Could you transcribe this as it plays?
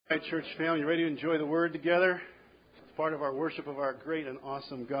All right, church family, you ready to enjoy the Word together? It's part of our worship of our great and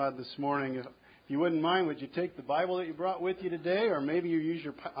awesome God this morning. If you wouldn't mind, would you take the Bible that you brought with you today, or maybe you use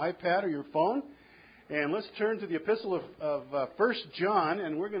your iPad or your phone? And let's turn to the epistle of 1 John,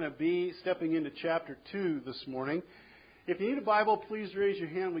 and we're going to be stepping into chapter 2 this morning. If you need a Bible, please raise your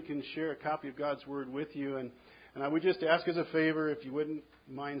hand. We can share a copy of God's Word with you. And I would just ask as a favor, if you wouldn't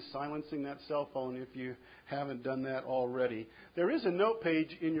mind silencing that cell phone if you haven't done that already. There is a note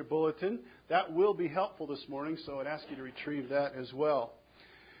page in your bulletin. That will be helpful this morning, so I'd ask you to retrieve that as well.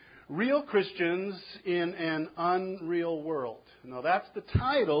 Real Christians in an Unreal World. Now, that's the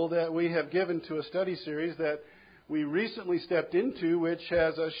title that we have given to a study series that we recently stepped into, which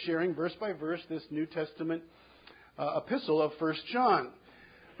has us sharing verse by verse this New Testament epistle of 1 John.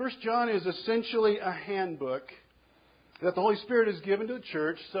 1 John is essentially a handbook that the Holy Spirit has given to the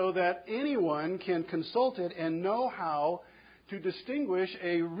church so that anyone can consult it and know how to distinguish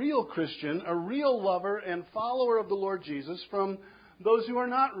a real Christian, a real lover and follower of the Lord Jesus from those who are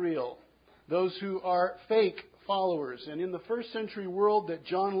not real, those who are fake followers. And in the first century world that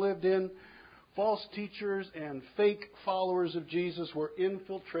John lived in, false teachers and fake followers of Jesus were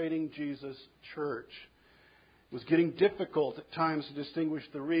infiltrating Jesus' church. It was getting difficult at times to distinguish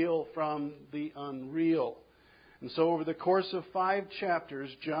the real from the unreal. And so over the course of 5 chapters,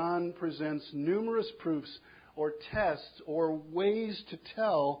 John presents numerous proofs or tests or ways to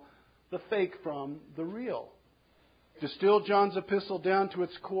tell the fake from the real. Distill John's epistle down to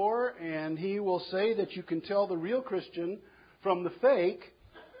its core, and he will say that you can tell the real Christian from the fake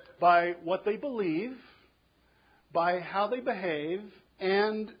by what they believe, by how they behave,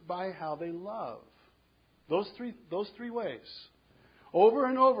 and by how they love. Those three ways. Over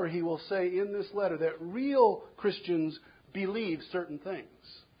and over he will say in this letter that real Christians believe certain things.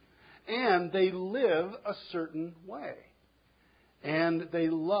 And they live a certain way. And they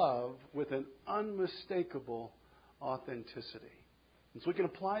love with an unmistakable authenticity. And so we can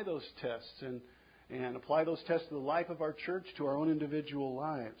apply those tests and apply those tests to the life of our church, to our own individual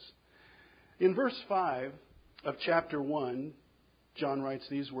lives. In verse 5 of chapter 1, John writes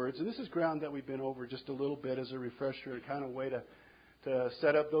these words, and this is ground that we've been over just a little bit as a refresher, a kind of way to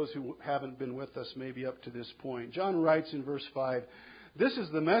set up those who haven't been with us maybe up to this point. John writes in verse 5, "This is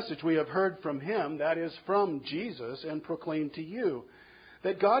the message we have heard from Him, that is, from Jesus, and proclaimed to you,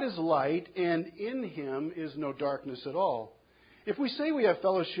 that God is light, and in Him is no darkness at all. If we say we have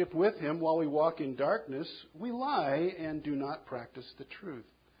fellowship with Him while we walk in darkness, we lie and do not practice the truth.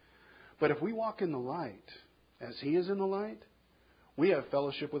 But if we walk in the light, as He is in the light, we have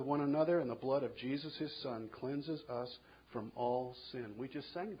fellowship with one another, and the blood of Jesus, His Son, cleanses us from all sin." We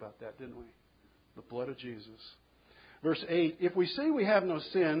just sang about that, didn't we? The blood of Jesus. Verse 8, "If we say we have no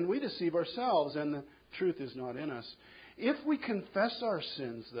sin, we deceive ourselves, and the truth is not in us. If we confess our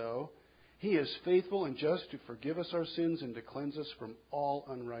sins, though, He is faithful and just to forgive us our sins and to cleanse us from all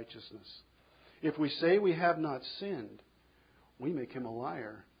unrighteousness. If we say we have not sinned, we make Him a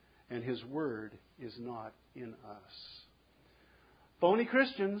liar, and His word is not in us." Phony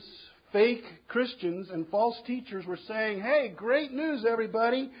Christians, fake Christians, and false teachers were saying, hey, great news,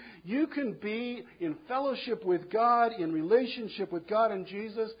 everybody. You can be in fellowship with God, in relationship with God and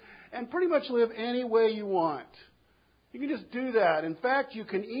Jesus, and pretty much live any way you want. You can just do that. In fact, you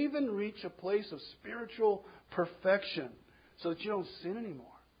can even reach a place of spiritual perfection so that you don't sin anymore.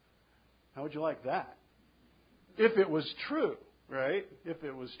 How would you like that? If it was true, right? If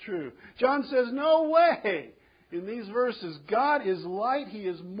it was true. John says, no way. In these verses, God is light. He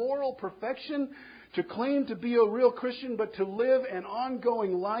is moral perfection. To claim to be a real Christian, but to live an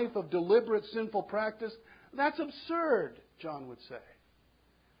ongoing life of deliberate sinful practice, that's absurd, John would say.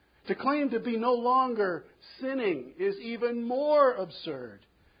 To claim to be no longer sinning is even more absurd.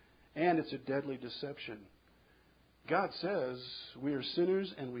 And it's a deadly deception. God says we are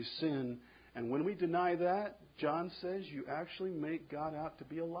sinners and we sin. And when we deny that, John says you actually make God out to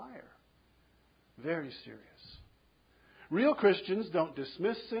be a liar. Very serious. Real Christians don't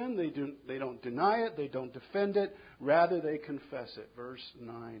dismiss sin. They don't deny it. They don't defend it. Rather, they confess it. Verse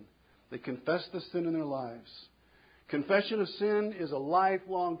 9. They confess the sin in their lives. Confession of sin is a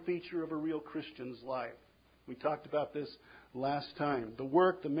lifelong feature of a real Christian's life. We talked about this last time. The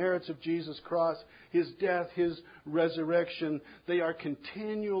work, the merits of Jesus' cross, His death, His resurrection, they are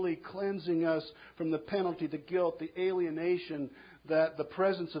continually cleansing us from the penalty, the guilt, the alienation that the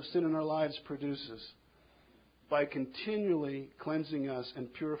presence of sin in our lives produces. By continually cleansing us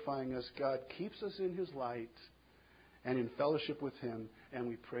and purifying us, God keeps us in His light and in fellowship with Him, and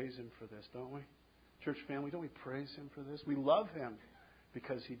we praise Him for this, don't we? Church family, don't we praise Him for this? We love Him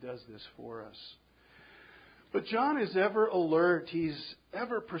because He does this for us. But John is ever alert. He's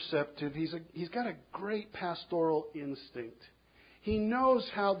ever perceptive. He's got a great pastoral instinct. He knows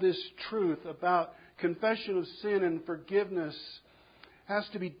how this truth about confession of sin and forgiveness has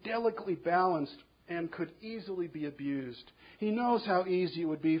to be delicately balanced and could easily be abused. He knows how easy it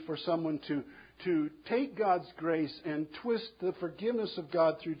would be for someone to take God's grace and twist the forgiveness of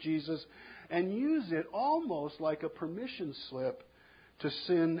God through Jesus and use it almost like a permission slip to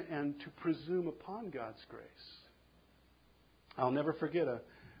sin and to presume upon God's grace. I'll never forget a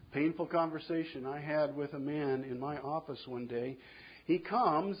painful conversation I had with a man in my office one day. He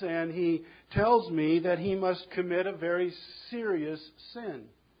comes and he tells me that he must commit a very serious sin.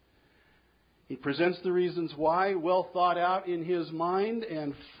 He presents the reasons why, well thought out in his mind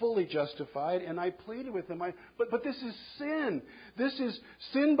and fully justified. And I pleaded with him, but this is sin. This is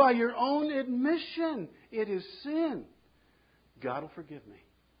sin by your own admission. It is sin. God will forgive me.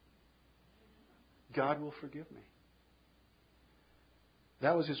 God will forgive me.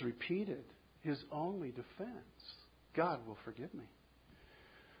 That was his repeated, his only defense. God will forgive me.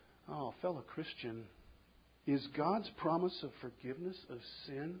 Oh, fellow Christian, is God's promise of forgiveness of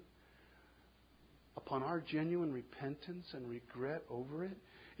sin upon our genuine repentance and regret over it,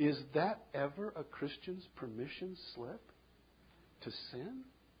 is that ever a Christian's permission slip to sin?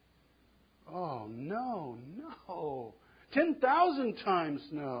 Oh, no. 10,000 times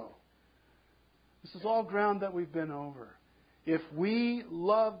no. This is all ground that we've been over. If we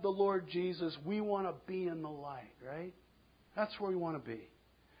love the Lord Jesus, we want to be in the light, right? That's where we want to be.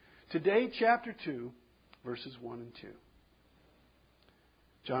 Today, chapter 2, verses 1 and 2.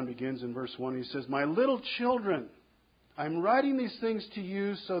 John begins in verse 1. He says, "My little children, I'm writing these things to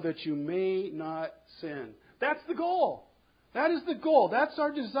you so that you may not sin." That's the goal. That is the goal. That's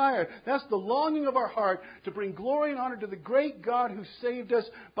our desire. That's the longing of our heart, to bring glory and honor to the great God who saved us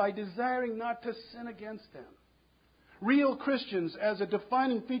by desiring not to sin against Him. Real Christians, as a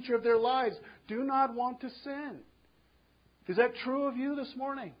defining feature of their lives, do not want to sin. Is that true of you this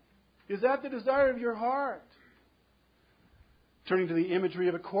morning? Is that the desire of your heart? Turning to the imagery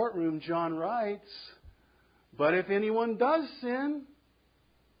of a courtroom, John writes, "But if anyone does sin,"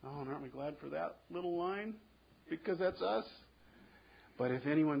 oh, and aren't we glad for that little line? Because that's us. "But if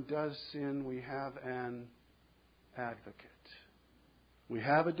anyone does sin, we have an advocate. We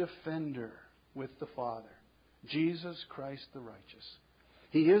have a defender with the Father, Jesus Christ the righteous.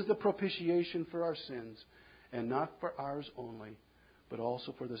 He is the propitiation for our sins, and not for ours only, but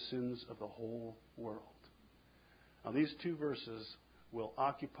also for the sins of the whole world." Now, these two verses will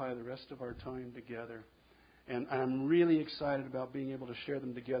occupy the rest of our time together. And I'm really excited about being able to share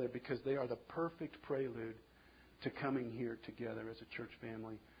them together because they are the perfect prelude to coming here together as a church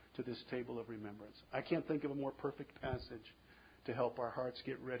family to this table of remembrance. I can't think of a more perfect passage to help our hearts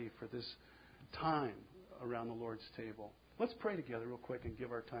get ready for this time around the Lord's table. Let's pray together real quick and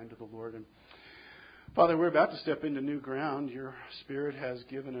give our time to the Lord. And Father, we're about to step into new ground. Your Spirit has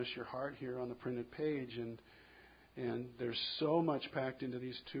given us your heart here on the printed page, and there's so much packed into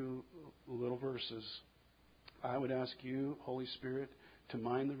these two little verses. I would ask you, Holy Spirit, to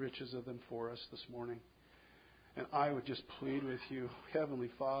mine the riches of them for us this morning. And I would just plead with you, Heavenly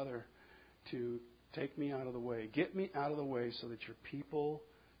Father, to take me out of the way. Get me out of the way so that your people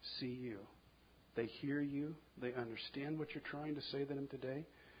see you. They hear you. They understand what you're trying to say to them today.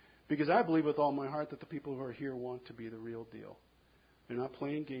 Because I believe with all my heart that the people who are here want to be the real deal. They're not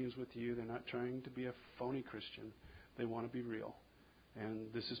playing games with you. They're not trying to be a phony Christian. They want to be real.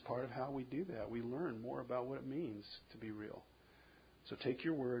 And this is part of how we do that. We learn more about what it means to be real. So take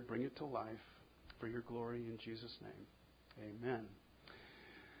your word, bring it to life for your glory in Jesus' name. Amen.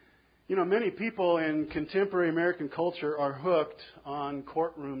 You know, many people in contemporary American culture are hooked on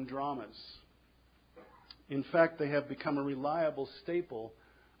courtroom dramas. In fact, they have become a reliable staple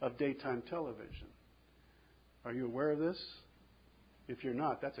of daytime television. Are you aware of this? If you're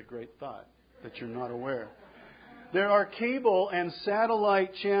not, that's a great thought that you're not aware. There are cable and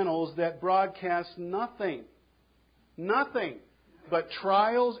satellite channels that broadcast nothing but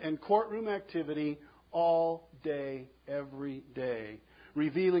trials and courtroom activity all day, every day,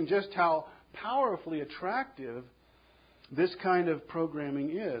 revealing just how powerfully attractive this kind of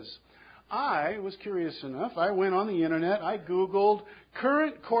programming is. I was curious enough. I went on the internet. I Googled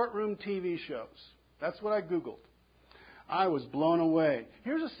current courtroom TV shows. That's what I Googled. I was blown away.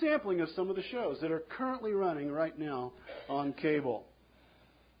 Here's a sampling of some of the shows that are currently running right now on cable.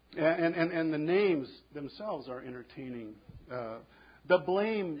 And the names themselves are entertaining. The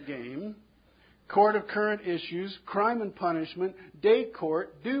Blame Game, Court of Current Issues, Crime and Punishment, Day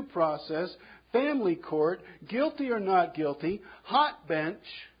Court, Due Process, Family Court, Guilty or Not Guilty, Hot Bench,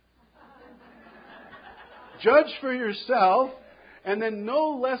 Judge for yourself. And then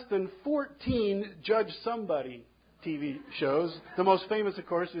no less than 14 Judge Somebody TV shows. The most famous, of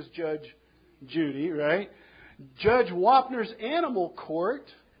course, is Judge Judy, right? Judge Wapner's Animal Court,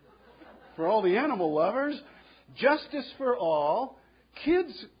 for all the animal lovers. Justice for All.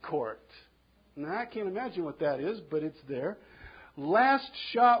 Kids Court. Now, I can't imagine what that is, but it's there. Last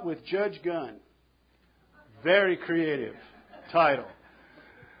Shot with Judge Gunn. Very creative title.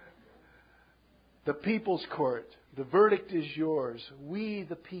 The People's Court. The Verdict is Yours. We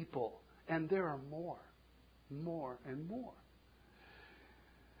the People. And there are more. More and more.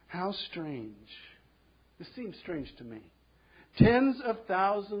 How strange. This seems strange to me. Tens of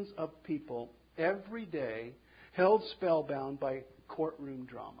thousands of people every day held spellbound by courtroom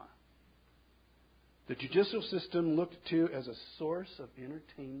drama. The judicial system looked to as a source of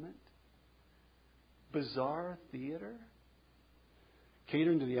entertainment, bizarre theater,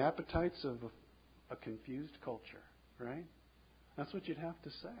 catering to the appetites of a confused culture, right? That's what you'd have to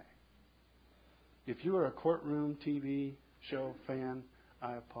say. If you are a courtroom TV show fan,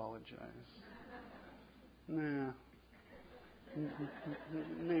 I apologize. Nah.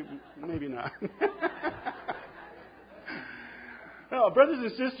 Maybe not. Oh, brothers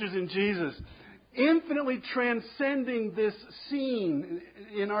and sisters in Jesus, infinitely transcending this scene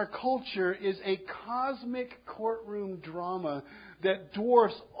in our culture is a cosmic courtroom drama that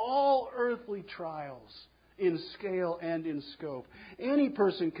dwarfs all earthly trials in scale and in scope. Any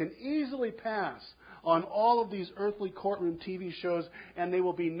person can easily pass on all of these earthly courtroom TV shows, and they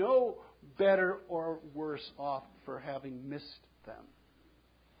will be no better or worse off for having missed them.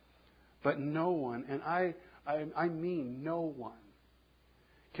 But no one, and I mean no one,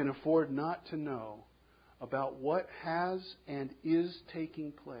 can afford not to know about what has and is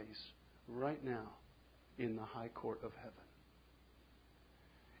taking place right now in the high court of heaven.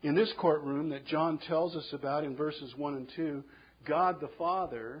 In this courtroom that John tells us about in verses 1 and 2, God the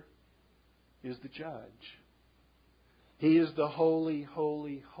Father is the judge. He is the holy,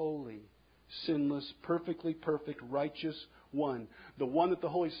 holy, holy, sinless, perfectly perfect, righteous one. The one that the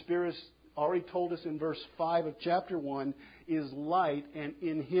Holy Spirit already told us in verse 5 of chapter 1 is light, and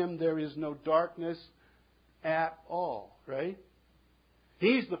in Him there is no darkness at all. Right?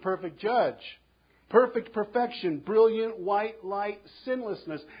 He's the perfect judge. Perfect perfection, brilliant white light,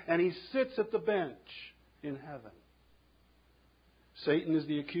 sinlessness. And He sits at the bench in heaven. Satan is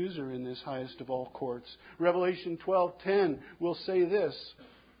the accuser in this highest of all courts. Revelation 12:10 will say this.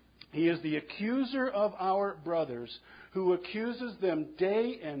 He is the accuser of our brothers, who accuses them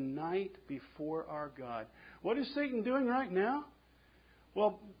day and night before our God. What is Satan doing right now?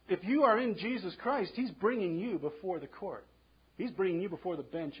 Well, if you are in Jesus Christ, he's bringing you before the court. He's bringing you before the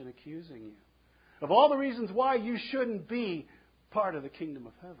bench and accusing you of all the reasons why you shouldn't be part of the kingdom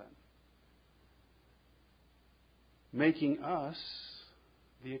of heaven. Making us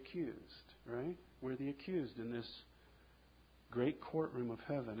the accused, right? We're the accused in this great courtroom of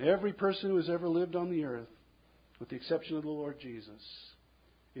heaven. Every person who has ever lived on the earth, with the exception of the Lord Jesus,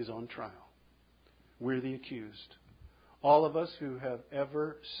 is on trial. We're the accused. All of us who have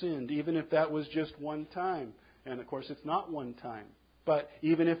ever sinned, even if that was just one time. And of course, it's not one time. But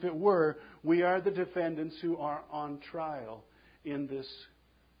even if it were, we are the defendants who are on trial in this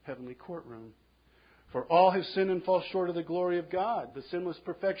heavenly courtroom. For all have sinned and fall short of the glory of God, the sinless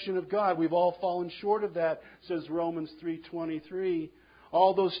perfection of God. We've all fallen short of that, says Romans 3:23.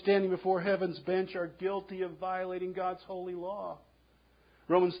 All those standing before heaven's bench are guilty of violating God's holy law.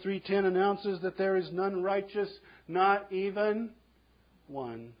 Romans 3:10 announces that there is none righteous, not even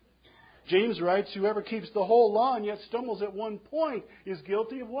one. James writes, whoever keeps the whole law and yet stumbles at one point is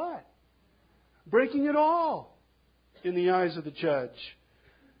guilty of what? Breaking it all in the eyes of the judge.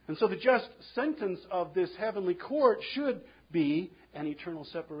 And so the just sentence of this heavenly court should be an eternal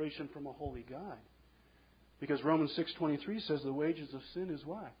separation from a holy God. Because Romans 6:23 says the wages of sin is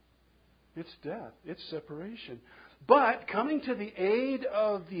what? It's death. It's separation. But coming to the aid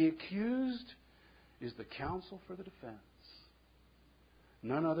of the accused is the counsel for the defense.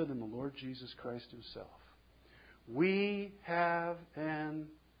 None other than the Lord Jesus Christ Himself. We have an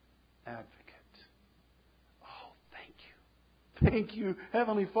advocate. Oh, thank you. Thank you,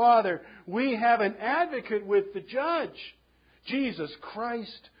 Heavenly Father. We have an advocate with the judge, Jesus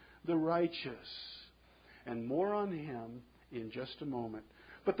Christ the righteous. And more on Him in just a moment.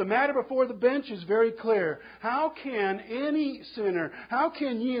 But the matter before the bench is very clear. How can any sinner, how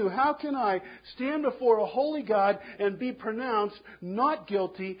can you, how can I stand before a holy God and be pronounced not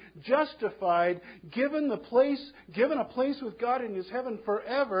guilty, justified, given a place with God in His heaven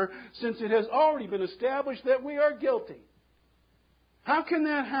forever, since it has already been established that we are guilty? How can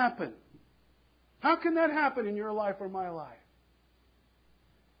that happen? How can that happen in your life or my life?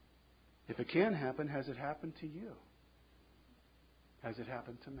 If it can happen, has it happened to you? Has it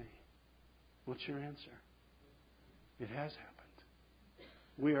happened to me? What's your answer? It has happened.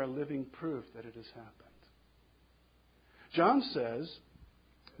 We are living proof that it has happened. John says,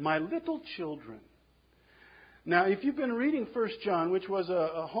 my little children. Now, if you've been reading 1 John, which was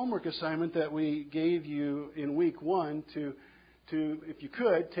a homework assignment that we gave you in week 1 to, if you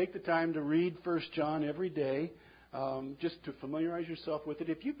could, take the time to read 1 John every day, just to familiarize yourself with it.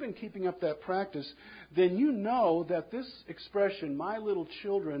 If you've been keeping up that practice, then you know that this expression, my little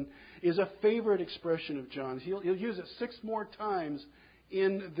children, is a favorite expression of John's. He'll use it 6 more times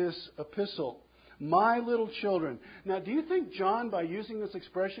in this epistle. My little children. Now, do you think John, by using this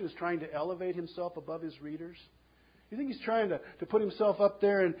expression, is trying to elevate himself above his readers? You think he's trying to put himself up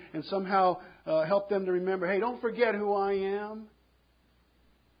there and somehow help them to remember, hey, don't forget who I am?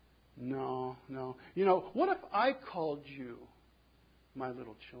 No. You know, what if I called you my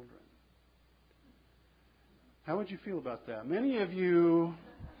little children? How would you feel about that? Many of you,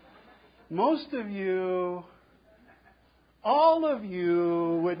 most of you, all of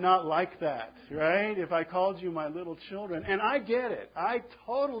you would not like that, right? If I called you my little children. And I get it. I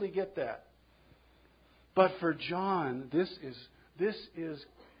totally get that. But for John, this is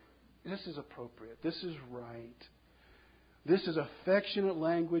appropriate. This is right. This is affectionate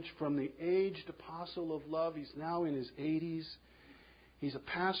language from the aged apostle of love. He's now in his 80s. He's a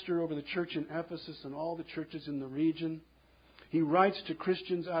pastor over the church in Ephesus and all the churches in the region. He writes to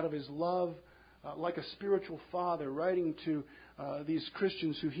Christians out of his love, like a spiritual father, writing to these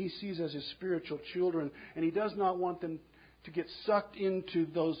Christians who he sees as his spiritual children. And he does not want them to get sucked into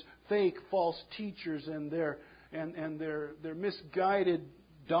those fake, false teachers and their misguided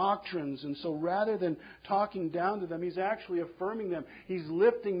doctrines. And so rather than talking down to them, he's actually affirming them. He's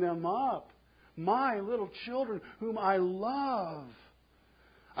lifting them up. My little children, whom I love,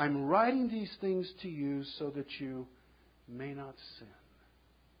 I'm writing these things to you so that you may not sin.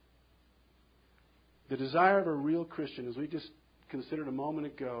 The desire of a real Christian, as we just considered a moment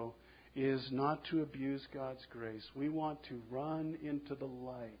ago, is not to abuse God's grace. We want to run into the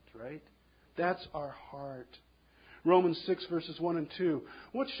light, right? That's our heart. Romans 6, verses 1 and 2.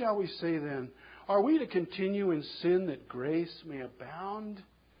 What shall we say then? Are we to continue in sin that grace may abound?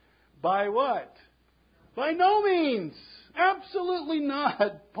 By what? By no means. Absolutely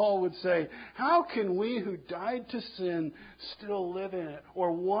not, Paul would say. How can we who died to sin still live in it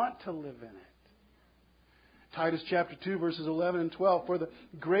or want to live in it? Titus chapter 2, verses 11 and 12. For the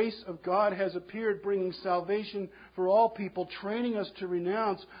grace of God has appeared, bringing salvation for all people, training us to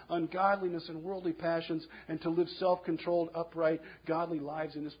renounce ungodliness and worldly passions and to live self-controlled, upright, godly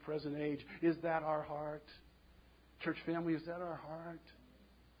lives in this present age. Is that our heart? Church family, is that our heart?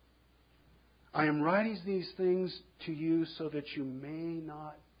 I am writing these things to you so that you may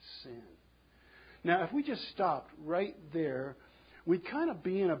not sin. Now, if we just stopped right there, we'd kind of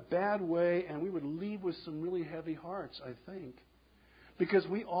be in a bad way and we would leave with some really heavy hearts, I think. Because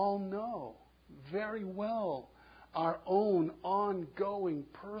we all know very well our own ongoing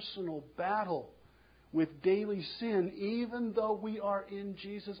personal battle with daily sin, even though we are in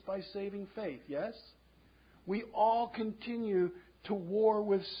Jesus by saving faith, yes? We all continue to war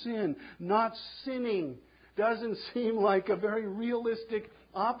with sin. Not sinning doesn't seem like a very realistic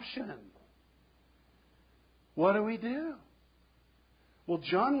option. What do? Well,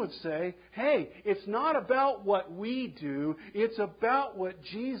 John would say, hey, it's not about what we do. It's about what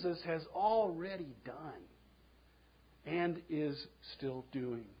Jesus has already done and is still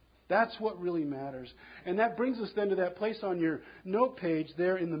doing. That's what really matters. And that brings us then to that place on your note page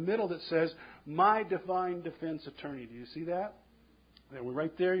there in the middle that says, my divine defense attorney. Do you see that? There, we're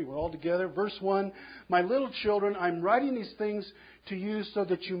right there. We're all together. Verse 1, my little children, I'm writing these things to you so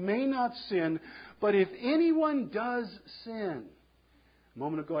that you may not sin. But if anyone does sin... A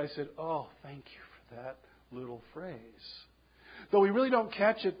moment ago I said, oh, thank you for that little phrase. Though we really don't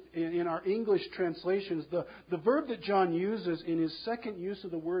catch it in our English translations, the verb that John uses in his second use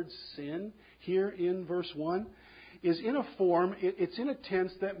of the word sin here in verse 1 is in a form, it's in a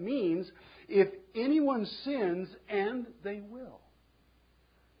tense that means if anyone sins, and they will.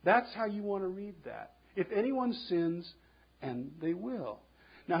 That's how you want to read that. If anyone sins, and they will.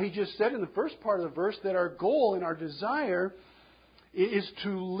 Now, he just said in the first part of the verse that our goal and our desire is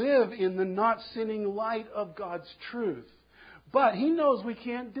to live in the not sinning light of God's truth. But he knows we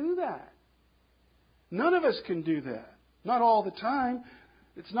can't do that. None of us can do that. Not all the time.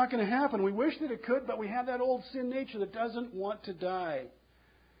 It's not going to happen. We wish that it could, but we have that old sin nature that doesn't want to die.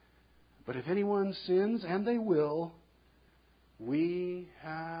 But if anyone sins, and they will, we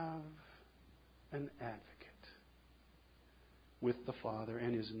have an advocate with the Father,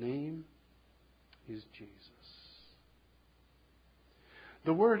 and His name is Jesus.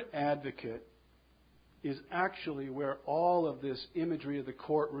 The word advocate is actually where all of this imagery of the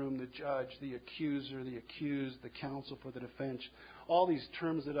courtroom, the judge, the accuser, the accused, the counsel for the defense, all these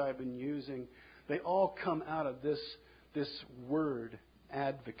terms that I've been using, they all come out of this word,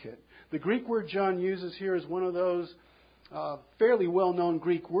 advocate. The Greek word John uses here is one of those fairly well-known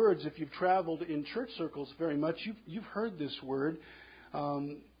Greek words. If you've traveled in church circles very much, you've heard this word.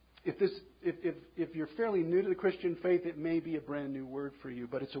 If you're fairly new to the Christian faith, it may be a brand new word for you,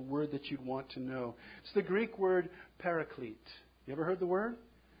 but it's a word that you'd want to know. It's the Greek word paraclete. You ever heard the word?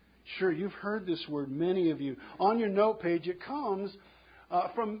 Sure, you've heard this word, many of you. On your note page, it comes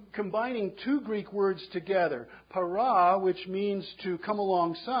from combining two Greek words together. Para, which means to come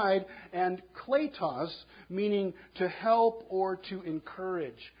alongside, and kletos, meaning to help or to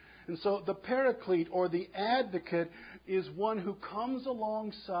encourage. And so the paraclete, or the advocate, is one who comes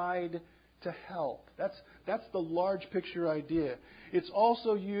alongside to help. That's the large picture idea. It's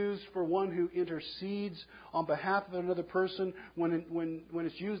also used for one who intercedes on behalf of another person when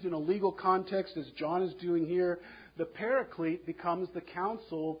it's used in a legal context, as John is doing here. The paraclete becomes the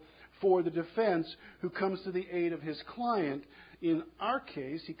counsel for the defense who comes to the aid of his client. In our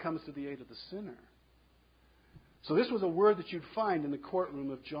case, he comes to the aid of the sinner. So this was a word that you'd find in the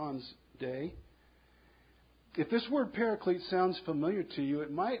courtroom of John's day. If this word paraclete sounds familiar to you,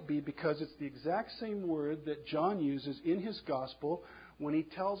 it might be because it's the exact same word that John uses in his gospel when he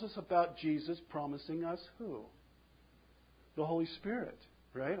tells us about Jesus promising us who? The Holy Spirit,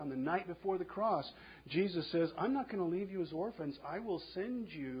 right? On the night before the cross, Jesus says, I'm not going to leave you as orphans. I will send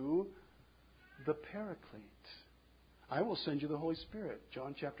you the paraclete. I will send you the Holy Spirit.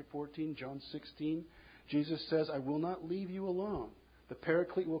 John chapter 14, John 16, Jesus says, I will not leave you alone. The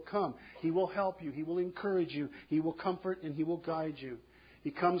Paraclete will come. He will help you. He will encourage you. He will comfort and He will guide you.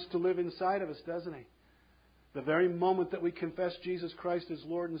 He comes to live inside of us, doesn't He? The very moment that we confess Jesus Christ as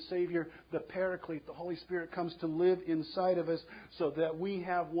Lord and Savior, the Paraclete, the Holy Spirit, comes to live inside of us so that we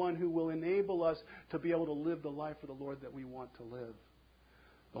have one who will enable us to be able to live the life for the Lord that we want to live.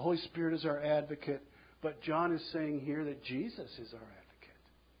 The Holy Spirit is our advocate, but John is saying here that Jesus is our advocate.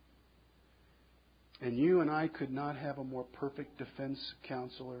 And you and I could not have a more perfect defense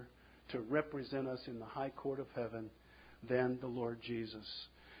counselor to represent us in the high court of heaven than the Lord Jesus.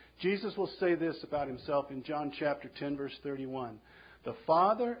 Jesus will say this about Himself in John chapter 10, verse 31. The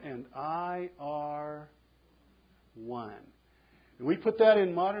Father and I are one. If we put that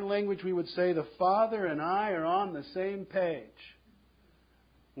in modern language, we would say the Father and I are on the same page.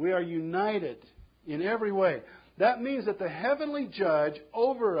 We are united in every way. That means that the heavenly judge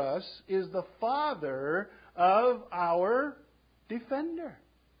over us is the Father of our defender.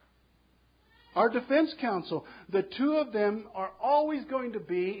 Our defense counsel. The two of them are always going to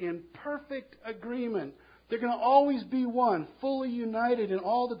be in perfect agreement. They're going to always be one, fully united in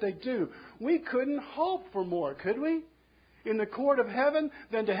all that they do. We couldn't hope for more, could we? In the court of heaven,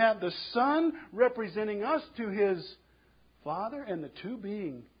 than to have the Son representing us to His Father and the two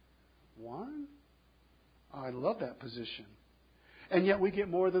being one? I love that position. And yet we get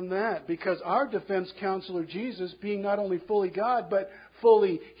more than that, because our defense counselor, Jesus, being not only fully God, but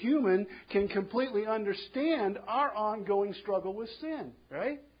fully human, can completely understand our ongoing struggle with sin,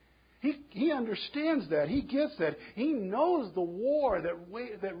 right? He understands that. He gets that. He knows the war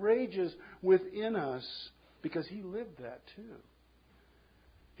that rages within us, because He lived that too.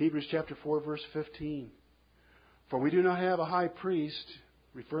 Hebrews chapter 4, verse 15. For we do not have a high priest,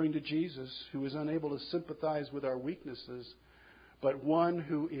 referring to Jesus, who is unable to sympathize with our weaknesses, but one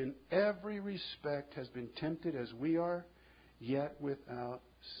who in every respect has been tempted as we are, yet without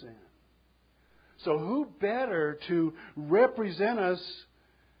sin. So who better to represent us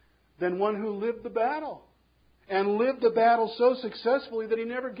than one who lived the battle? And lived the battle so successfully that He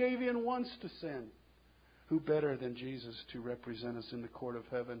never gave in once to sin. Who better than Jesus to represent us in the court of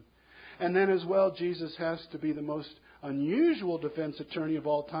heaven? And then as well, Jesus has to be the most unusual defense attorney of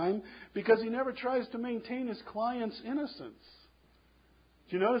all time, because He never tries to maintain His client's innocence.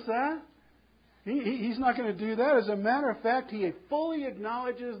 Do you notice that? He's not going to do that. As a matter of fact, He fully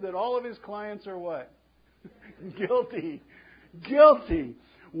acknowledges that all of His clients are what? Guilty. Guilty.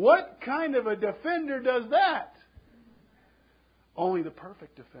 What kind of a defender does that? Only the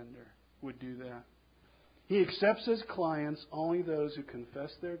perfect defender would do that. He accepts as clients only those who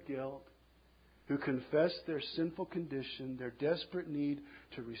confess their guilt, who confess their sinful condition, their desperate need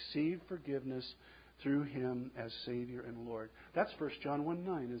to receive forgiveness through Him as Savior and Lord. That's 1 John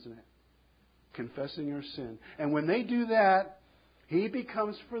 1:9, isn't it? Confessing our sin. And when they do that, He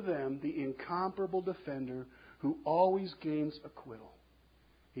becomes for them the incomparable defender who always gains acquittal.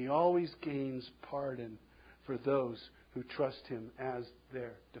 He always gains pardon for those who trust Him as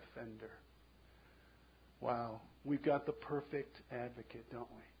their defender. Wow, we've got the perfect advocate,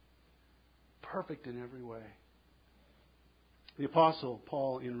 don't we? Perfect in every way. The Apostle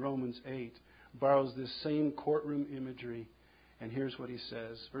Paul in Romans 8 borrows this same courtroom imagery, and here's what he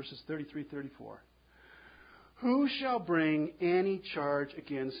says, verses 33-34. Who shall bring any charge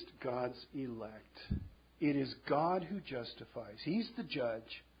against God's elect? It is God who justifies. He's the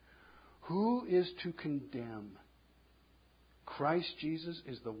judge. Who is to condemn? Christ Jesus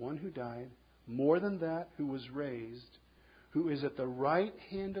is the one who died, more than that, who was raised, who is at the right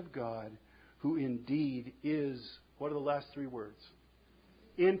hand of God, who indeed is, what are the last three words?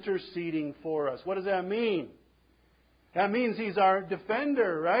 Interceding for us. What does that mean? That means He's our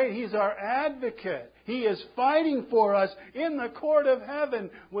defender, right? He's our advocate. He is fighting for us in the court of heaven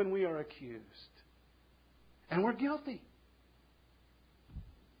when we are accused. And we're guilty.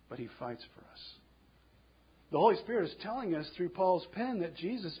 But He fights for us. The Holy Spirit is telling us through Paul's pen that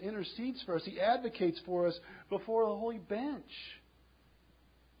Jesus intercedes for us. He advocates for us before the holy bench.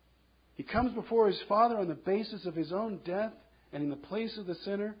 He comes before His Father on the basis of His own death and in the place of the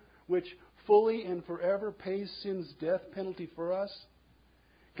sinner, which fully and forever pays sin's death penalty for us.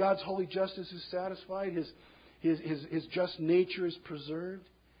 God's holy justice is satisfied. His just nature is preserved.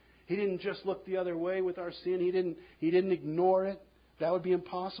 He didn't just look the other way with our sin. He didn't ignore it. That would be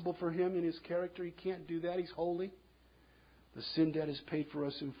impossible for Him in His character. He can't do that. He's holy. The sin debt is paid for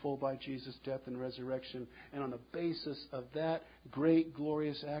us in full by Jesus' death and resurrection. And on the basis of that great,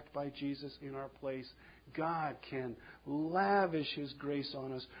 glorious act by Jesus in our place, God can lavish His grace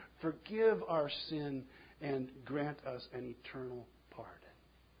on us, forgive our sin, and grant us an eternal pardon.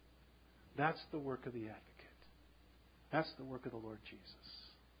 That's the work of the advocate. That's the work of the Lord Jesus.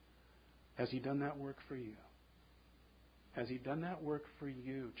 Has He done that work for you? Has He done that work for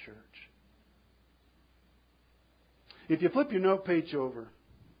you, church? If you flip your note page over,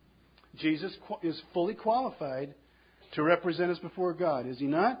 Jesus is fully qualified to represent us before God, is He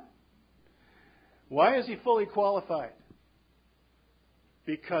not? Why is He fully qualified?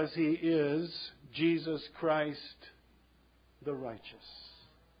 Because He is Jesus Christ, the righteous.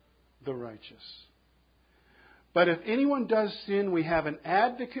 The righteous. But if anyone does sin, we have an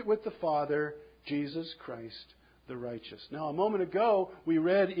advocate with the Father, Jesus Christ, the righteous. Now, a moment ago, we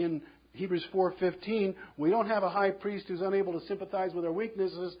read in Hebrews 4:15, we don't have a high priest who's unable to sympathize with our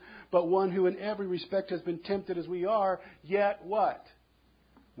weaknesses, but one who in every respect has been tempted as we are, yet what?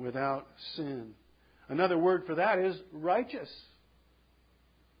 Without sin. Another word for that is righteous.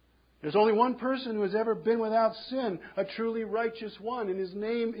 There's only one person who has ever been without sin, a truly righteous one, and His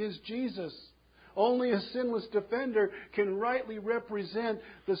name is Jesus. Only a sinless defender can rightly represent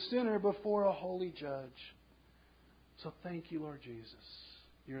the sinner before a holy judge. So thank you, Lord Jesus.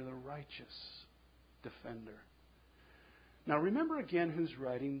 You're the righteous defender. Now remember again who's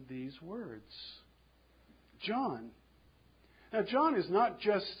writing these words. John. Now John is not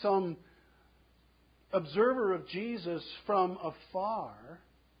just some observer of Jesus from afar.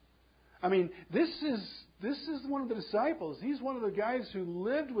 I mean, this is one of the disciples. He's one of the guys who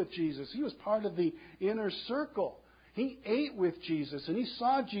lived with Jesus. He was part of the inner circle. He ate with Jesus, and he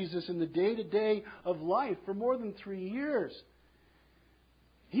saw Jesus in the day-to-day of life for more than 3 years.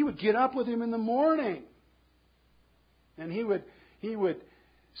 He would get up with Him in the morning. And he would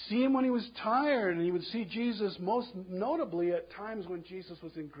see Him when he was tired, and he would see Jesus most notably at times when Jesus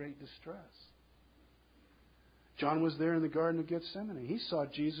was in great distress. John was there in the Garden of Gethsemane. He saw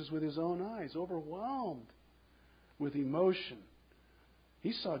Jesus with his own eyes, overwhelmed with emotion.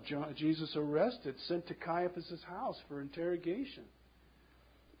 He saw Jesus arrested, sent to Caiaphas' house for interrogation.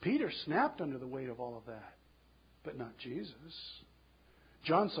 Peter snapped under the weight of all of that, but not Jesus.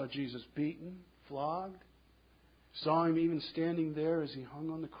 John saw Jesus beaten, flogged, saw Him even standing there as He hung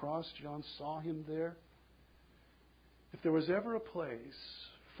on the cross. John saw Him there. If there was ever a place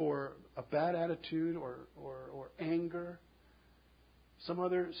for a bad attitude or anger, some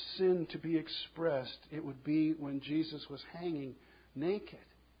other sin to be expressed, it would be when Jesus was hanging naked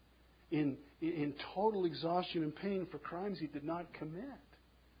in total exhaustion and pain for crimes He did not commit.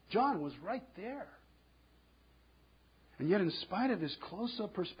 John was right there. And yet, in spite of his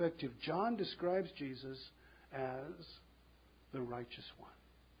close-up perspective, John describes Jesus as the righteous one,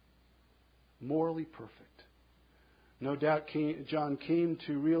 morally perfect. No doubt John came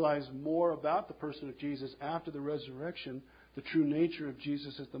to realize more about the person of Jesus after the resurrection, the true nature of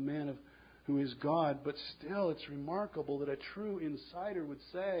Jesus as the man who is God. But still, it's remarkable that a true insider would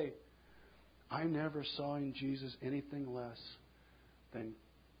say, I never saw in Jesus anything less than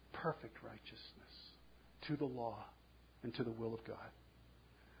perfect righteousness to the law and to the will of God.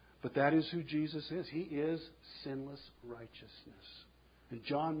 But that is who Jesus is. He is sinless righteousness. And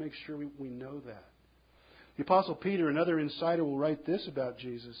John makes sure we know that. The Apostle Peter, another insider, will write this about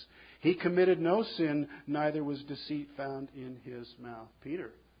Jesus. He committed no sin, neither was deceit found in his mouth.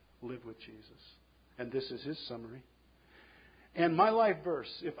 Peter lived with Jesus. And this is his summary. And my life verse,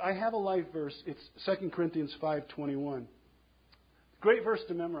 if I have a life verse, it's 2 Corinthians 5:21. Great verse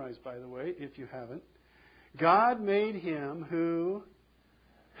to memorize, by the way, if you haven't. God made him who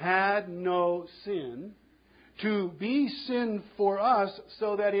had no sin to be sin for us,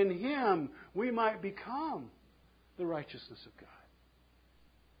 so that in him we might become the righteousness of God.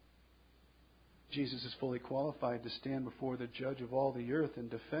 Jesus is fully qualified to stand before the judge of all the earth and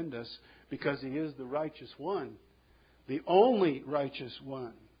defend us, because he is the righteous one, the only righteous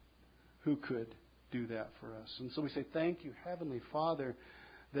one who could do that for us. And so we say, thank you, Heavenly Father,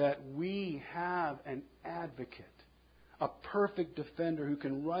 that we have an advocate, a perfect defender who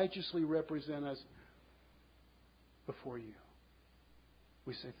can righteously represent us before you.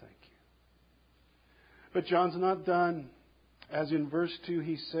 We say thank you. But John's not done. As in verse 2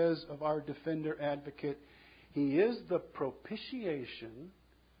 he says of our defender advocate, he is the propitiation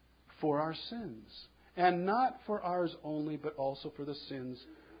for our sins. And not for ours only, but also for the sins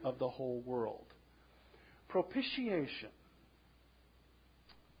of the whole world. Propitiation.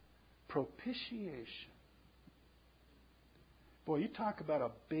 Propitiation. Boy, you talk about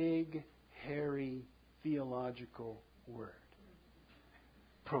a big, hairy, theological word.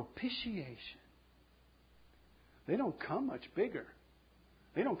 Propitiation. They don't come much bigger.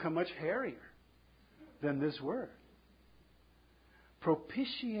 They don't come much hairier than this word.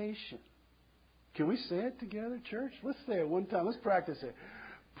 Propitiation. Can we say it together, church? Let's say it one time. Let's practice it.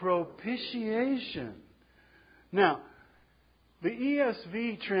 Propitiation. Now, the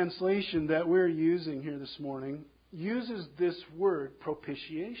ESV translation that we're using here this morning uses this word,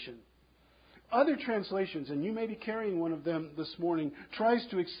 propitiation. Other translations, and you may be carrying one of them this morning, tries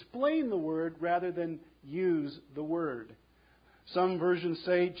to explain the word rather than use the word. Some versions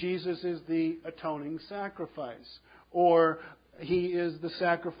say Jesus is the atoning sacrifice, or he is the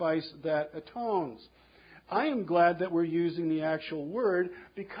sacrifice that atones. I am glad that we're using the actual word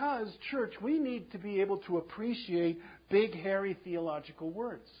because, church, we need to be able to appreciate big, hairy theological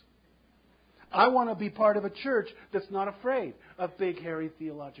words. I want to be part of a church that's not afraid of big, hairy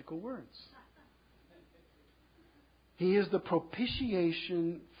theological words. He is the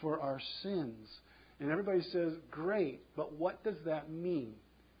propitiation for our sins. And everybody says, great, but what does that mean?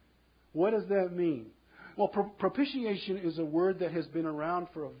 What does that mean? Well, propitiation is a word that has been around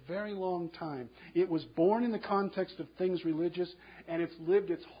for a very long time. It was born in the context of things religious, and it's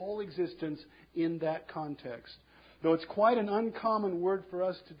lived its whole existence in that context. Though it's quite an uncommon word for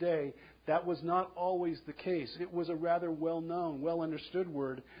us today, that was not always the case. It was a rather well-known, well-understood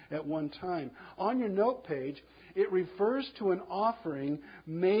word at one time. On your note page, it refers to an offering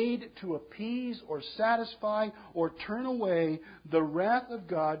made to appease or satisfy or turn away the wrath of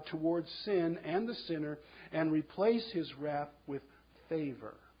God towards sin and the sinner and replace his wrath with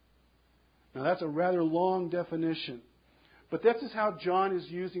favor. Now that's a rather long definition. But this is how John is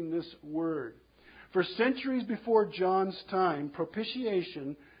using this word. For centuries before John's time,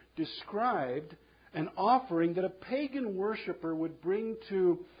 propitiation described an offering that a pagan worshiper would bring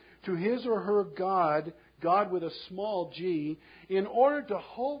to his or her God, God with a small g, in order to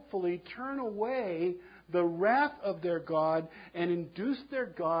hopefully turn away the wrath of their God and induce their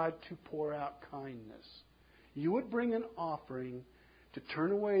God to pour out kindness. You would bring an offering to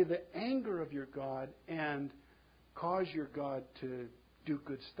turn away the anger of your God and cause your God to do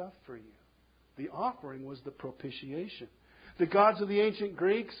good stuff for you. The offering was the propitiation. The gods of the ancient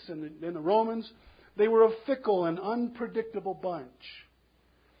Greeks and the Romans, they were a fickle and unpredictable bunch.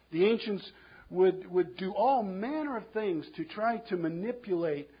 The ancients would do all manner of things to try to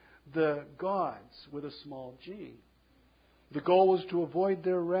manipulate the gods with a small g. The goal was to avoid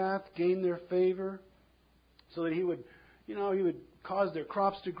their wrath, gain their favor, so that he would cause their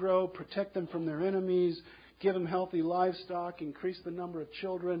crops to grow, protect them from their enemies, give them healthy livestock, increase the number of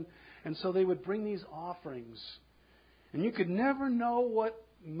children. And so they would bring these offerings. And you could never know what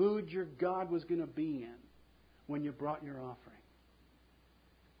mood your God was going to be in when you brought your offering.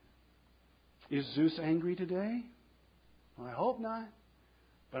 Is Zeus angry today? Well, I hope not.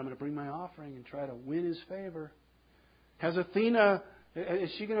 But I'm going to bring my offering and try to win his favor. Has Athena, is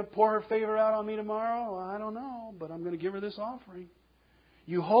she going to pour her favor out on me tomorrow? Well, I don't know, but I'm going to give her this offering.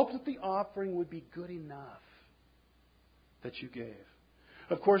 You hope that the offering would be good enough that you gave.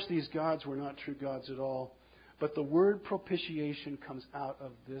 Of course, these gods were not true gods at all. But the word propitiation comes out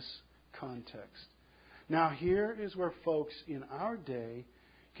of this context. Now here is where folks in our day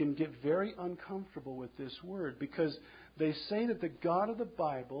can get very uncomfortable with this word, because they say that the God of the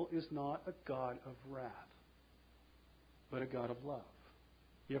Bible is not a God of wrath, but a God of love.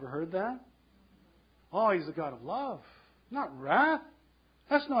 You ever heard that? Oh, He's a God of love, not wrath.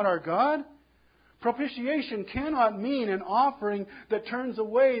 That's not our God. Propitiation cannot mean an offering that turns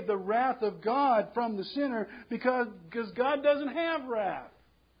away the wrath of God from the sinner, because God doesn't have wrath.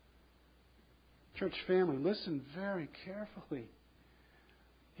 Church family, listen very carefully.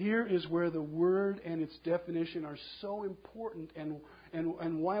 Here is where the word and its definition are so important,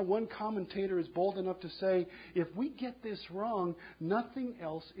 and why one commentator is bold enough to say, if we get this wrong, nothing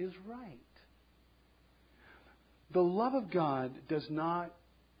else is right. The love of God does not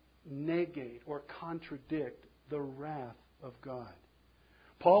negate or contradict the wrath of God.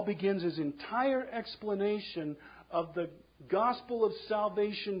 Paul begins his entire explanation of the gospel of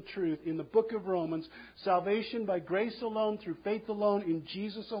salvation truth in the book of Romans. Salvation by grace alone, through faith alone, in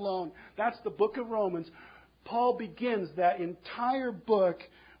Jesus alone. That's the book of Romans. Paul begins that entire book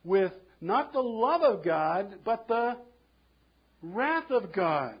with not the love of God, but the wrath of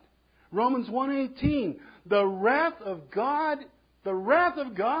God. Romans 1:18. The wrath of God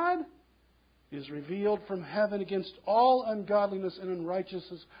is revealed from heaven against all ungodliness and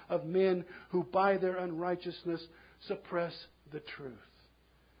unrighteousness of men who by their unrighteousness suppress the truth.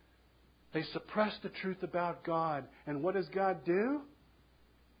 They suppress the truth about God. And what does God do?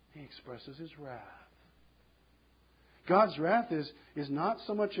 He expresses His wrath. God's wrath is not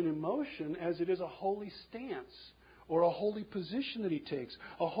so much an emotion as it is a holy stance or a holy position that He takes.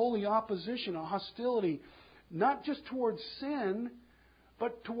 A holy opposition, a hostility, not just towards sin,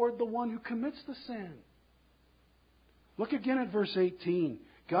 but toward the one who commits the sin. Look again at verse 18.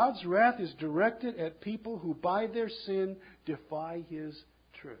 God's wrath is directed at people who by their sin defy His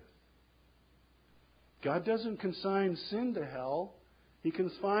truth. God doesn't consign sin to hell. He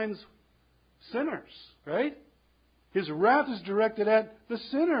consigns sinners, right? His wrath is directed at the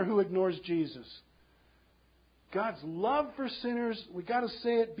sinner who ignores Jesus. God's love for sinners, we got to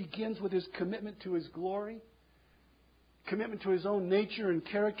say it, begins with His commitment to His glory. Commitment to His own nature and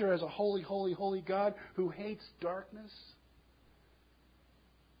character as a holy, holy, holy God who hates darkness.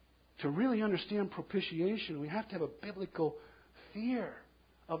 To really understand propitiation, we have to have a biblical fear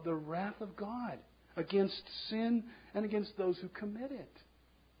of the wrath of God against sin and against those who commit it.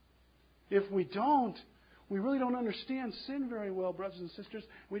 If we don't, we really don't understand sin very well, brothers and sisters.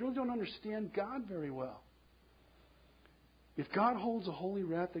 We really don't understand God very well. If God holds a holy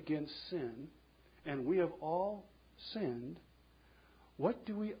wrath against sin, and we have all sinned, what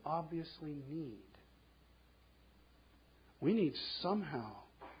do we obviously need? We need somehow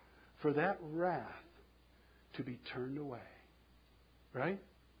for that wrath to be turned away. Right?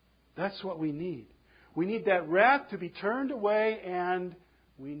 That's what we need. We need that wrath to be turned away, and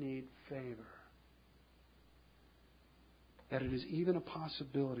we need favor. That it is even a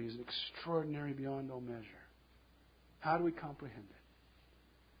possibility is extraordinary beyond all measure. How do we comprehend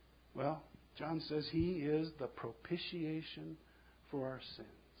it? Well, John says He is the propitiation for our sins.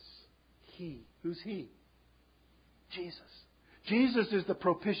 He. Who's He? Jesus. Jesus is the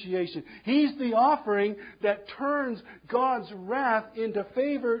propitiation. He's the offering that turns God's wrath into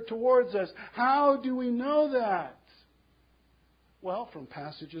favor towards us. How do we know that? Well, from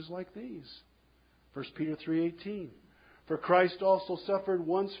passages like these. 1 Peter 3:18. For Christ also suffered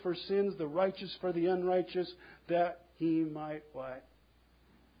once for sins, the righteous for the unrighteous, that He might what?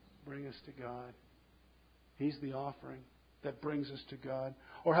 Bring us to God. He's the offering that brings us to God.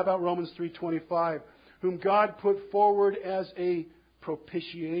 Or how about Romans 3:25? Whom God put forward as a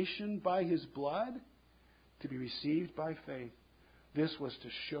propitiation by His blood to be received by faith. This was to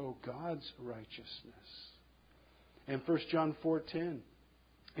show God's righteousness. And 1 John 4:10.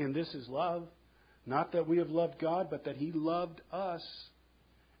 And this is love. Not that we have loved God, but that He loved us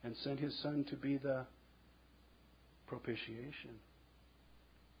and sent His Son to be the propitiation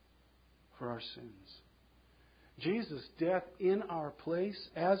for our sins. Jesus' death in our place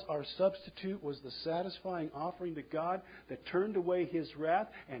as our substitute was the satisfying offering to God that turned away His wrath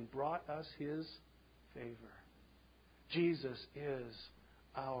and brought us His favor. Jesus is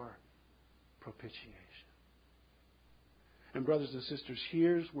our propitiation. And brothers and sisters,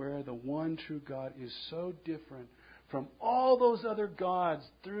 here's where the one true God is so different from all those other gods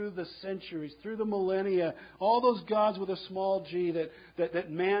through the centuries, through the millennia, all those gods with a small g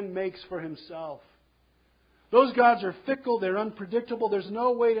that man makes for himself. Those gods are fickle, they're unpredictable, there's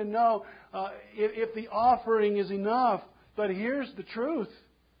no way to know if the offering is enough. But here's the truth.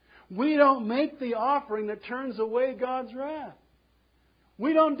 We don't make the offering that turns away God's wrath.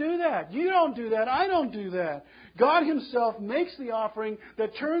 We don't do that. You don't do that. I don't do that. God Himself makes the offering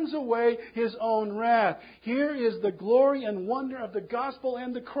that turns away His own wrath. Here is the glory and wonder of the gospel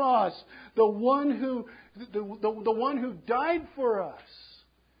and the cross. The one who died for us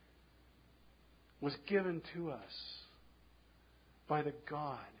was given to us by the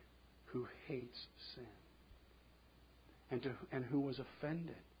God who hates sin and who was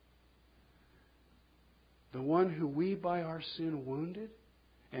offended. The one who we by our sin wounded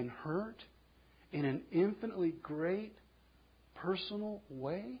and hurt in an infinitely great personal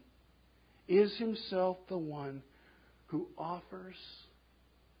way is Himself the one who offers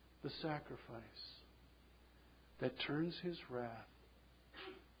the sacrifice that turns His wrath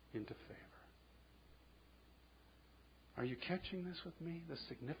into favor. Are you catching this with me? The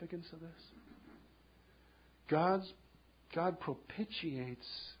significance of this? God propitiates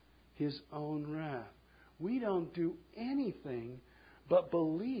His own wrath. We don't do anything but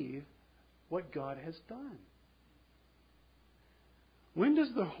believe what God has done. When does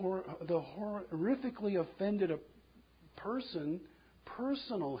the horrifically offended person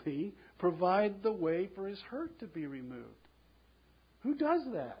personally provide the way for his hurt to be removed? Who does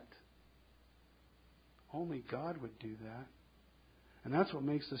that? Only God would do that. And that's what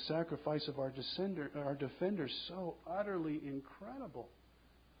makes the sacrifice of our defender so utterly incredible.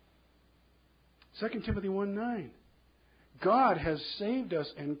 2 Timothy 1:9. God has saved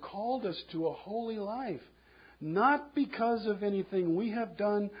us and called us to a holy life, not because of anything we have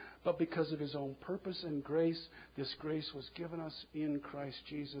done, but because of His own purpose and grace. This grace was given us in Christ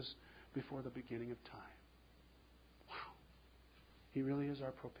Jesus before the beginning of time. Wow. He really is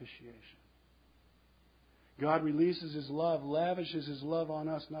our propitiation. God releases His love, lavishes His love on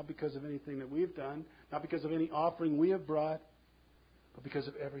us, not because of anything that we've done, not because of any offering we have brought, but because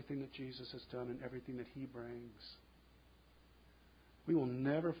of everything that Jesus has done and everything that He brings. We will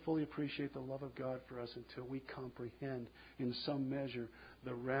never fully appreciate the love of God for us until we comprehend in some measure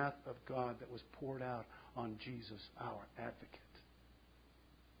the wrath of God that was poured out on Jesus, our advocate.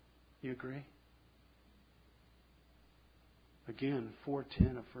 You agree? Again,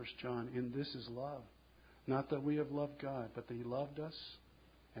 4:10 of 1 John, in this is love. Not that we have loved God, but that He loved us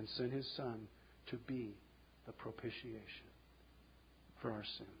and sent His Son to be the propitiation for our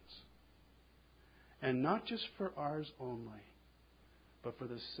sins. And not just for ours only, but for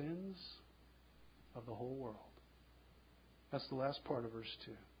the sins of the whole world. That's the last part of verse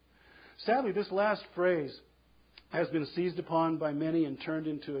 2. Sadly, this last phrase has been seized upon by many and turned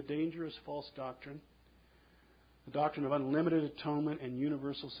into a dangerous false doctrine. The doctrine of unlimited atonement and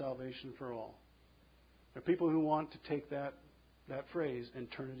universal salvation for all. There are people who want to take that phrase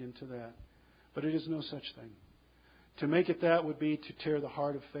and turn it into that. But it is no such thing. To make it that would be to tear the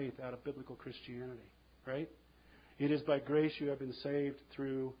heart of faith out of biblical Christianity. Right? It is by grace you have been saved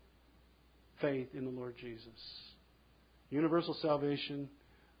through faith in the Lord Jesus. Universal salvation,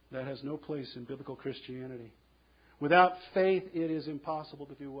 that has no place in biblical Christianity. Without faith, it is impossible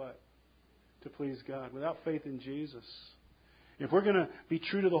to do what? To please God. Without faith in Jesus. If we're going to be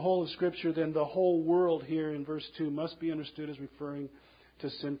true to the whole of Scripture, then the whole world here in verse 2 must be understood as referring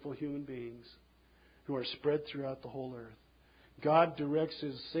to sinful human beings who are spread throughout the whole earth. God directs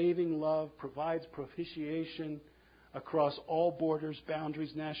His saving love, provides propitiation across all borders,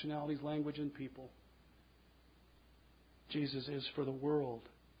 boundaries, nationalities, language, and people. Jesus is for the world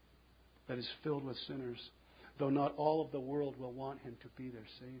that is filled with sinners, though not all of the world will want Him to be their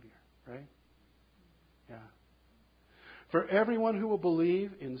Savior. Right? Yeah. For everyone who will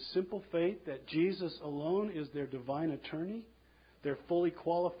believe in simple faith that Jesus alone is their divine attorney, their fully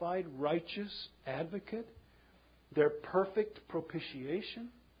qualified, righteous advocate, their perfect propitiation,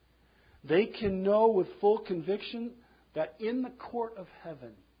 they can know with full conviction that in the court of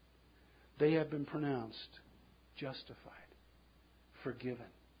heaven they have been pronounced justified, forgiven,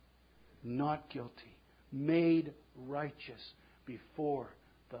 not guilty, made righteous before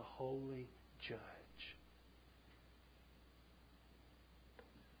the holy judge.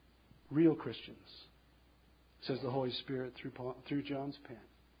 Real Christians, says the Holy Spirit through John's pen,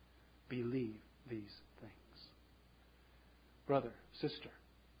 believe these things. Brother, sister,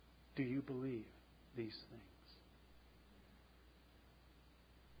 do you believe these things?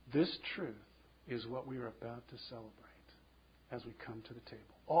 This truth is what we are about to celebrate as we come to the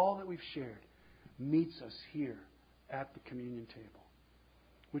table. All that we've shared meets us here at the communion table.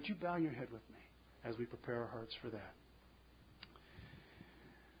 Would you bow your head with me as we prepare our hearts for that?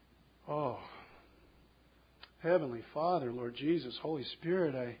 Oh, Heavenly Father, Lord Jesus, Holy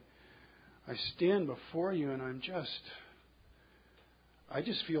Spirit, I stand before You and I'm just I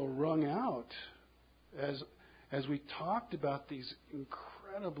just feel wrung out as we talked about these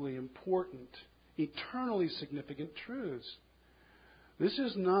incredibly important, eternally significant truths. This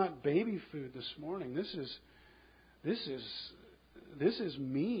is not baby food this morning. This is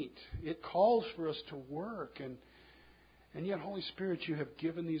meat. It calls for us to work. And yet, Holy Spirit, you have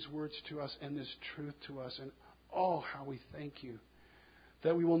given these words to us and this truth to us. And oh, how we thank you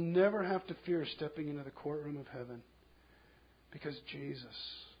that we will never have to fear stepping into the courtroom of heaven. Because Jesus,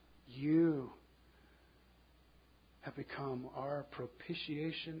 you have become our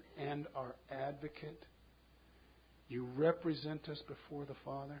propitiation and our advocate. You represent us before the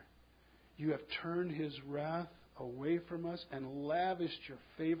Father. You have turned His wrath away from us and lavished your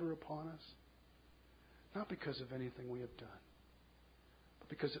favor upon us. Not because of anything we have done, but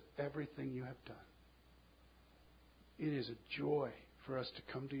because of everything you have done. It is a joy for us to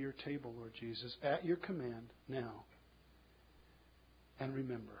come to your table, Lord Jesus, at your command now. And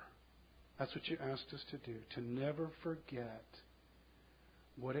remember, that's what you asked us to do, to never forget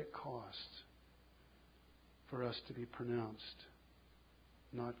what it cost for us to be pronounced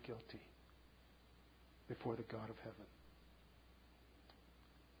not guilty before the God of heaven.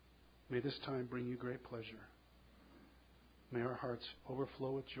 May this time bring you great pleasure. May our hearts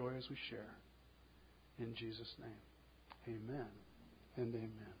overflow with joy as we share. In Jesus' name, amen and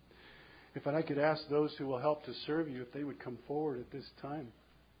amen. If I could ask those who will help to serve you, if they would come forward at this time.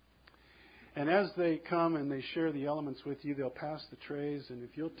 And as they come and they share the elements with you, they'll pass the trays. And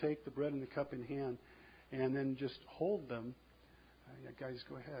if you'll take the bread and the cup in hand and then just hold them. Guys,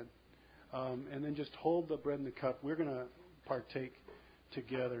 go ahead. And then just hold the bread and the cup. We're going to partake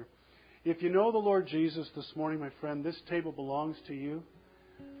together. If you know the Lord Jesus this morning, my friend, this table belongs to you.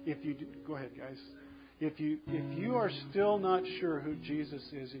 Go ahead, guys. If you are still not sure who Jesus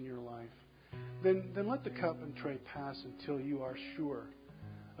is in your life, then let the cup and tray pass until you are sure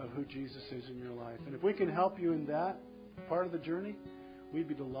of who Jesus is in your life. And if we can help you in that part of the journey, we'd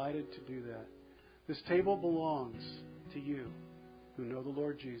be delighted to do that. This table belongs to you who know the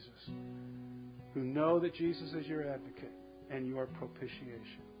Lord Jesus, who know that Jesus is your advocate and your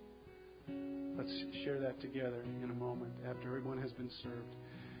propitiation. Let's share that together in a moment after everyone has been served.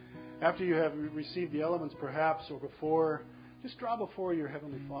 After you have received the elements, perhaps, or before, just draw before your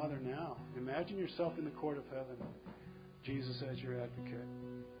Heavenly Father now. Imagine yourself in the court of heaven, Jesus as your advocate.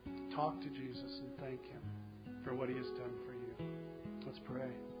 Talk to Jesus and thank Him for what He has done for you. Let's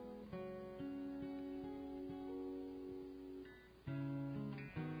pray.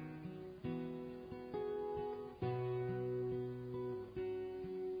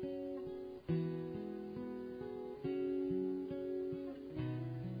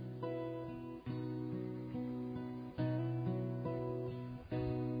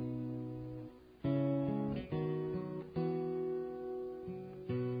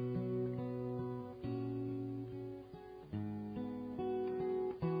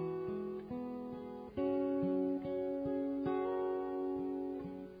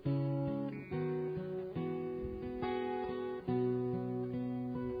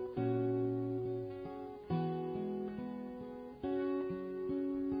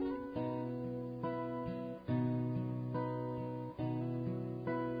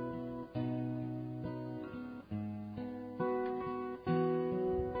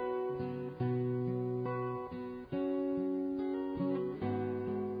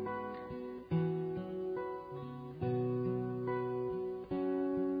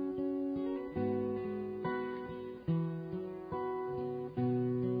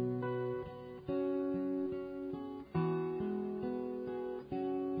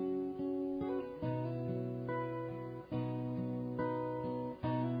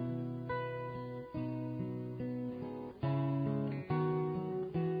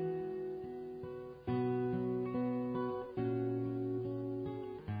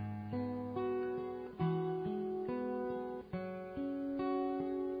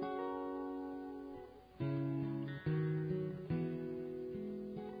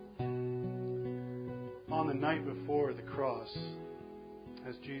 On the night before the cross,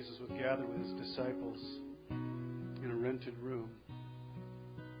 as Jesus was gathered with His disciples in a rented room,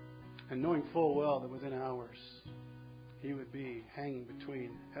 and knowing full well that within hours He would be hanging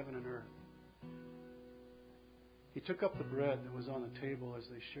between heaven and earth, He took up the bread that was on the table as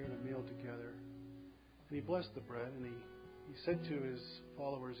they shared a meal together, and He blessed the bread, and He said to His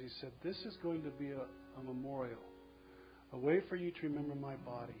followers, He said, "This is going to be a memorial, a way for you to remember my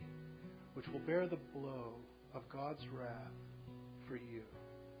body, which will bear the blow of God's wrath for you."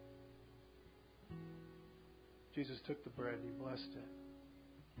 Jesus took the bread and He blessed it.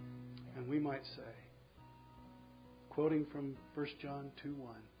 And we might say, quoting from 1 John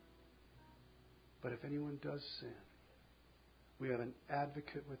 2:1. But if anyone does sin, we have an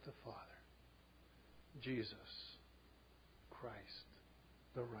advocate with the Father, Jesus Christ,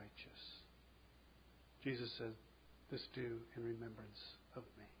 the righteous. Jesus said, "This do in remembrance of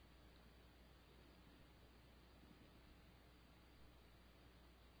me."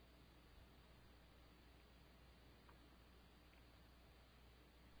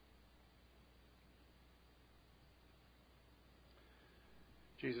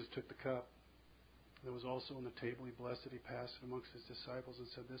 Jesus took the cup that was also on the table. He blessed it. He passed it amongst his disciples and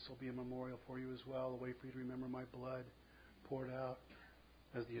said, "This will be a memorial for you as well, a way for you to remember my blood poured out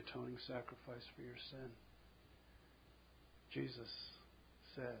as the atoning sacrifice for your sin." Jesus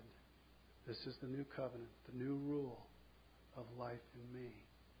said, "This is the new covenant, the new rule of life in me."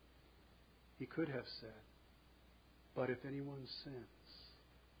 He could have said, "But if anyone sins,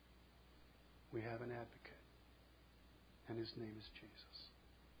 we have an advocate, and his name is Jesus.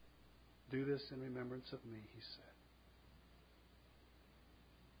 Do this in remembrance of me," he said.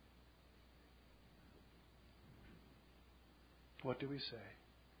 What do we say?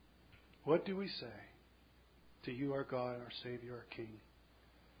 What do we say to you, our God, our Savior, our King?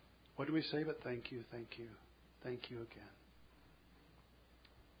 What do we say but thank you, thank you, thank you again?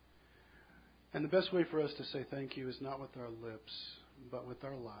 And the best way for us to say thank you is not with our lips, but with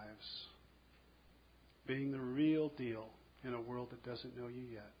our lives. Being the real deal in a world that doesn't know you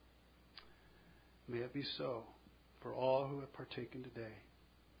yet. May it be so for all who have partaken today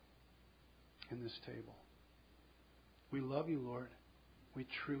in this table. We love you, Lord. We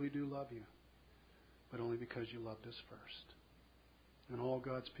truly do love you, but only because you loved us first. And all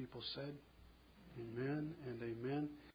God's people said, amen and amen.